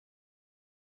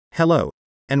Hello,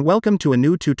 and welcome to a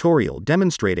new tutorial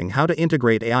demonstrating how to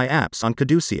integrate AI apps on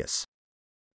Caduceus.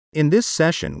 In this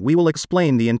session, we will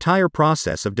explain the entire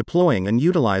process of deploying and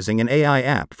utilizing an AI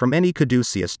app from any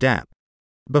Caduceus dApp.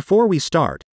 Before we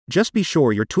start, just be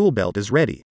sure your tool belt is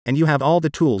ready, and you have all the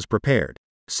tools prepared.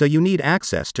 So you need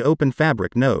access to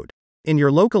Openfabric node. In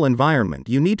your local environment,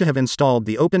 you need to have installed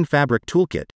the Openfabric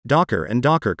Toolkit, Docker and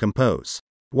Docker Compose.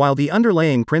 While the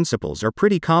underlying principles are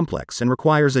pretty complex and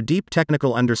requires a deep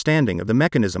technical understanding of the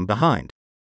mechanism behind,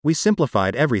 we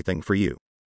simplified everything for you.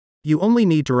 You only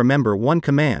need to remember one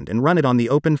command and run it on the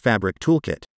Openfabric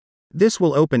Toolkit. This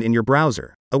will open in your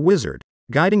browser, a wizard,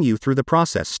 guiding you through the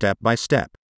process step by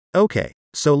step. Okay,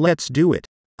 so let's do it.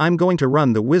 I'm going to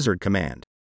run the wizard command.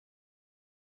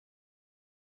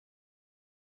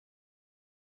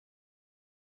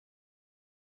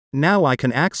 Now I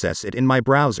can access it in my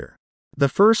browser. The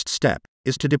first step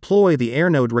is to deploy the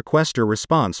Airnode Requester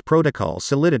Response Protocol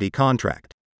Solidity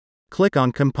contract. Click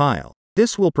on Compile.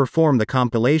 This will perform the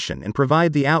compilation and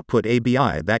provide the output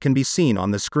ABI that can be seen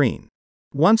on the screen.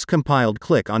 Once compiled,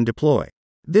 click on Deploy.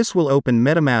 This will open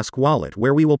MetaMask wallet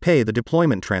where we will pay the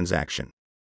deployment transaction.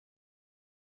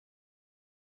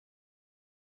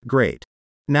 Great.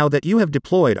 Now that you have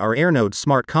deployed our Airnode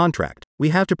smart contract, we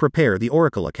have to prepare the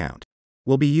Oracle account.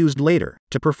 Will be used later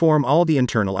to perform all the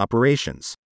internal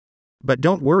operations. But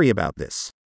don't worry about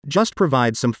this. Just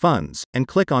provide some funds and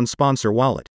click on Sponsor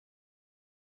Wallet.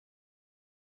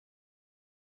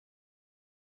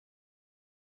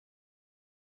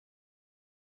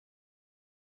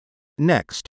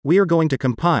 Next, we are going to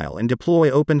compile and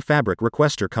deploy Openfabric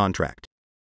Requester contract.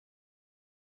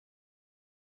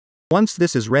 Once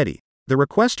this is ready, the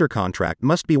requester contract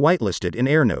must be whitelisted in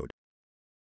Airnode.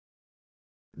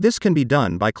 This can be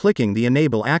done by clicking the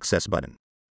Enable Access button.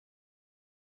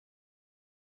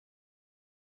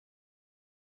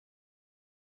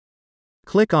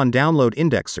 Click on Download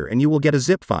Indexer and you will get a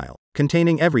zip file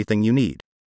containing everything you need.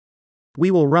 We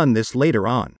will run this later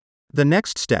on. The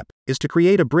next step is to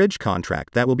create a bridge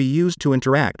contract that will be used to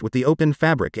interact with the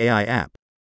Openfabric AI app.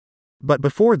 But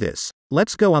before this,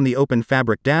 let's go on the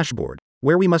Openfabric dashboard,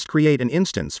 where we must create an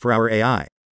instance for our AI.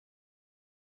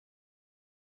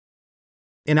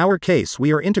 In our case,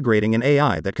 we are integrating an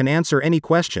AI that can answer any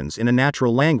questions in a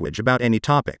natural language about any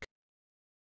topic.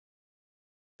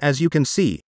 As you can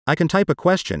see, I can type a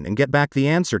question and get back the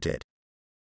answer to it.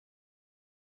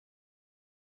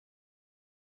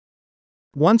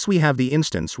 Once we have the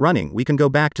instance running, we can go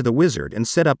back to the wizard and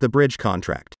set up the bridge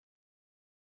contract.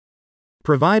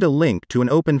 Provide a link to an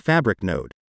Openfabric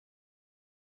node.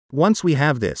 Once we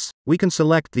have this, we can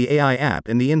select the AI app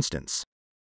in the instance.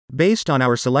 Based on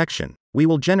our selection, we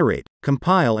will generate,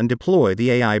 compile and deploy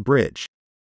the AI bridge.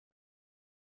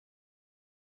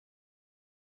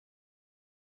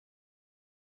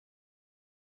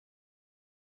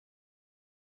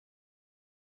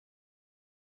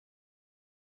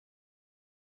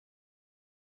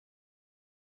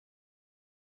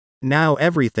 Now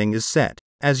everything is set.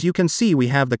 As you can see, we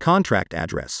have the contract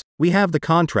address, we have the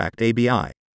contract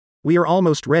ABI. We are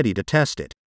almost ready to test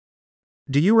it.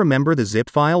 Do you remember the zip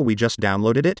file we just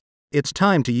downloaded it? It's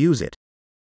time to use it.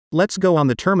 Let's go on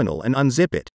the terminal and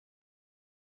unzip it.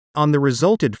 On the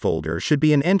resulted folder should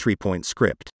be an entry point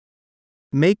script.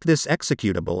 Make this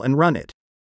executable and run it.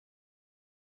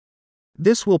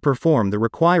 This will perform the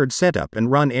required setup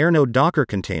and run Airnode Docker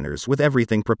containers with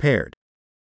everything prepared.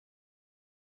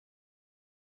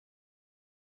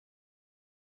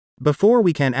 Before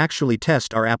we can actually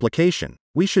test our application,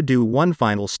 we should do one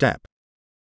final step.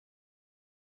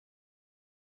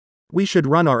 We should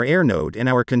run our Airnode in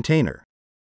our container.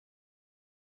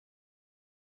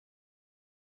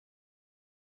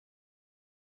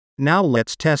 Now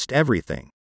let's test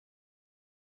everything.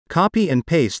 Copy and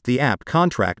paste the app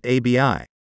contract ABI.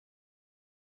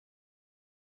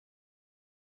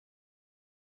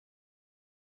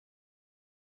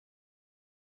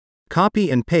 Copy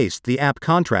and paste the app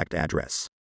contract address.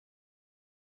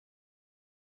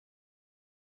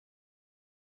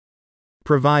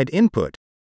 Provide input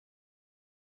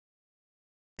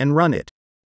and run it.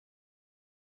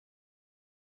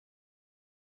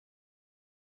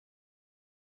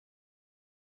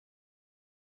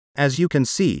 As you can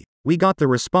see, we got the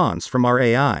response from our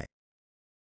AI.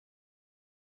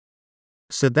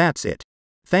 So that's it.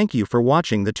 Thank you for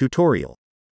watching the tutorial.